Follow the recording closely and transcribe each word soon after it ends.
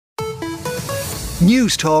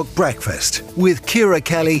News Talk Breakfast with Ciara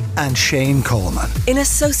Kelly and Shane Coleman. In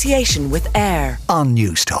association with AIR On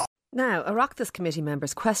News Talk. Now, Oireachtas committee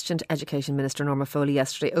members questioned Education Minister Norma Foley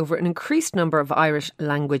yesterday over an increased number of Irish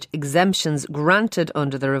language exemptions granted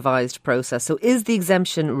under the revised process. So is the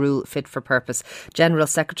exemption rule fit for purpose? General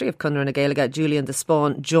Secretary of Conradh na Gaeilge, Julian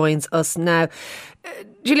Despáin, joins us now.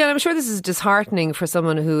 Julian, I'm sure this is disheartening for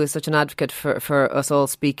someone who is such an advocate for us all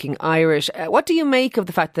speaking Irish. What do you make of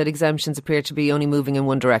the fact that exemptions appear to be only moving in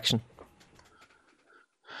one direction?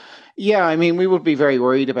 Yeah, I mean, we would be very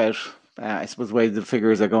worried about I suppose the way the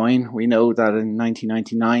figures are going. We know that in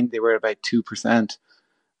 1999 they were about 2%, and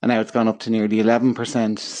now it's gone up to nearly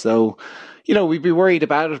 11%. So, we'd be worried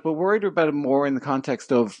about it, but worried about it more in the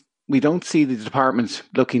context of we don't see the department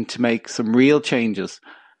looking to make some real changes.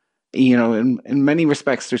 In many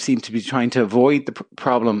respects, they seem to be trying to avoid the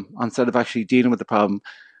problem instead of actually dealing with the problem.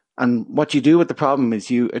 And what you do with the problem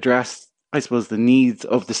is you address, I suppose, the needs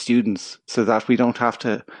of the students so that we don't have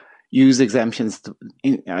to use exemptions, to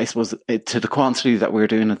the quantity that we're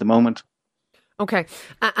doing at the moment. Okay.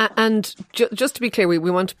 And just to be clear, we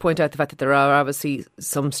want to point out the fact that there are obviously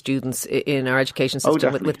some students in our education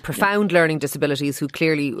system with profound learning disabilities who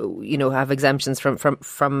clearly, have exemptions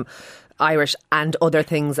from Irish and other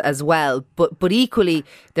things as well. But equally,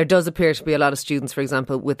 there does appear to be a lot of students, for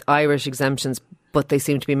example, with Irish exemptions, but they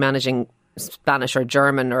seem to be managing Spanish or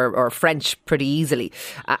German or French pretty easily,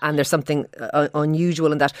 and there's something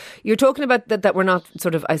unusual in that. You're talking about that we're not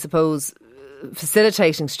sort of, I suppose,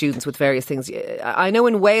 facilitating students with various things. I know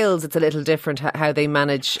in Wales it's a little different how they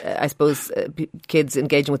manage, I suppose, kids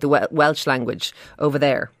engaging with the Welsh language over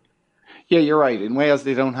there. Yeah, you're right. In Wales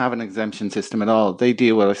they don't have an exemption system at all. They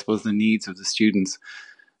deal with, I suppose, the needs of the students.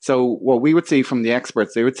 So what we would see from the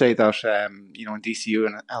experts, they would say that, in DCU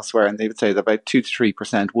and elsewhere, and they would say that about 2 to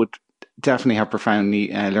 3% would definitely have profound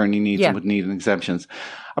learning needs and would need an exemptions.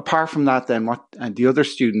 Apart from that, then the other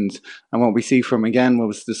students, and what we see from, again, what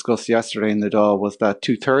was discussed yesterday in the Dáil, was that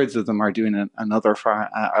 2/3 of them are doing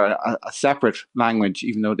a separate language,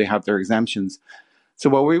 even though they have their exemptions. So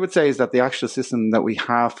what we would say is that the actual system that we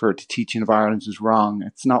have for the teaching of Ireland is wrong.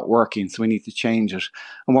 It's not working, so we need to change it.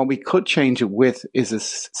 And what we could change it with is a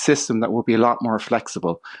system that would be a lot more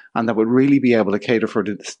flexible and that would really be able to cater for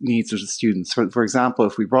the needs of the students. For example,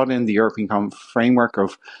 if we brought in the European Common Framework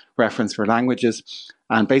of Reference for Languages,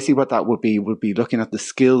 and basically what that would be looking at the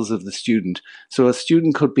skills of the student. So a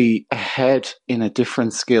student could be ahead in a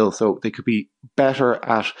different skill. So they could be better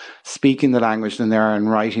at speaking the language than they are in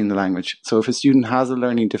writing the language. So if a student has a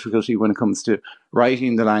learning difficulty when it comes to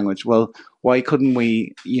writing the language, well, why couldn't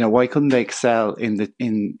they excel in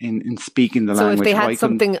speaking the language? So if they had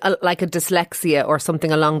something like a dyslexia or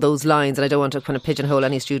something along those lines, and I don't want to kind of pigeonhole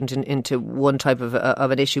any student into one type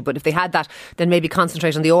of an issue, but if they had that, then maybe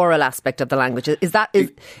concentrate on the oral aspect of the language.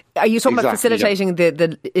 Are you talking about facilitating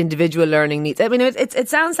the individual learning needs? I mean, it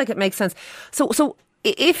sounds like it makes sense. So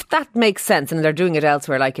if that makes sense, and they're doing it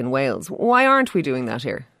elsewhere, like in Wales, why aren't we doing that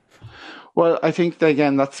here? Well, I think that,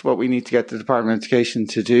 again, that's what we need to get the Department of Education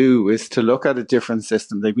to do, is to look at a different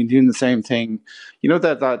system. They've been doing the same thing.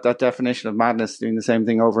 That definition of madness, doing the same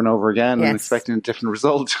thing over and over again and expecting a different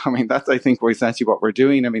result. I mean, that's, I think, essentially what we're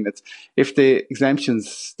doing. I mean, it's if the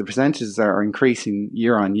exemptions, the percentages are increasing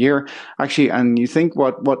year on year, actually, and you think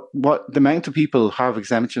what the amount of people who have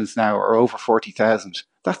exemptions now are over 40,000.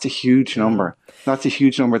 That's a huge number. That's a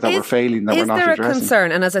huge number that we're failing, that we're not addressing. Is there a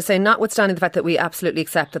concern? And as I say, notwithstanding the fact that we absolutely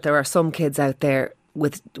accept that there are some kids out there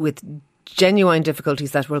with genuine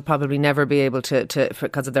difficulties that will probably never be able to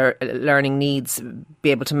because of their learning needs,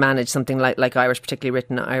 be able to manage something like Irish, particularly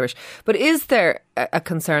written Irish. But is there a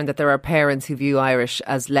concern that there are parents who view Irish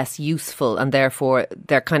as less useful and therefore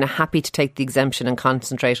they're kind of happy to take the exemption and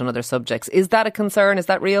concentrate on other subjects? Is that a concern? Is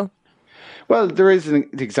that real? Well, there is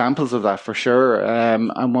examples of that for sure.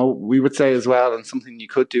 And what we would say as well, and something you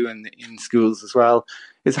could do in schools as well,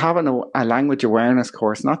 is having a language awareness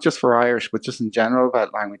course, not just for Irish, but just in general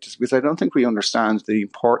about languages, because I don't think we understand the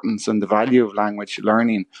importance and the value of language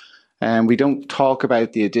learning. And we don't talk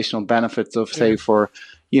about the additional benefits of, say, for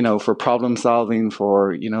problem solving,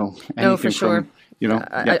 for, anything. No, for sure.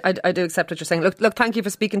 Yeah. I do accept what you're saying. Look, thank you for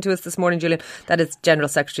speaking to us this morning, Julian. That is General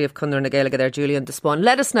Secretary of Conradh na Gaeilge there, Julian Despáin.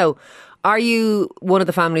 Let us know, are you one of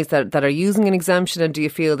the families that are using an exemption, and do you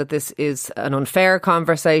feel that this is an unfair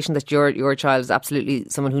conversation, that your child is absolutely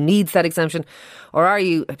someone who needs that exemption? Or are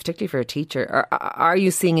you, particularly for a teacher, are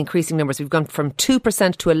you seeing increasing numbers? We've gone from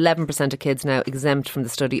 2% to 11% of kids now exempt from the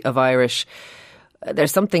study of Irish.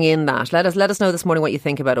 There's something in that. Let us know this morning what you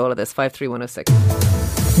think about all of this. 53106.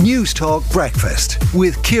 News Talk Breakfast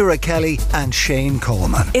with Ciara Kelly and Shane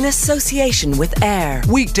Coleman. In association with AIR.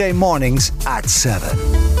 Weekday mornings at 7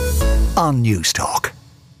 on News Talk.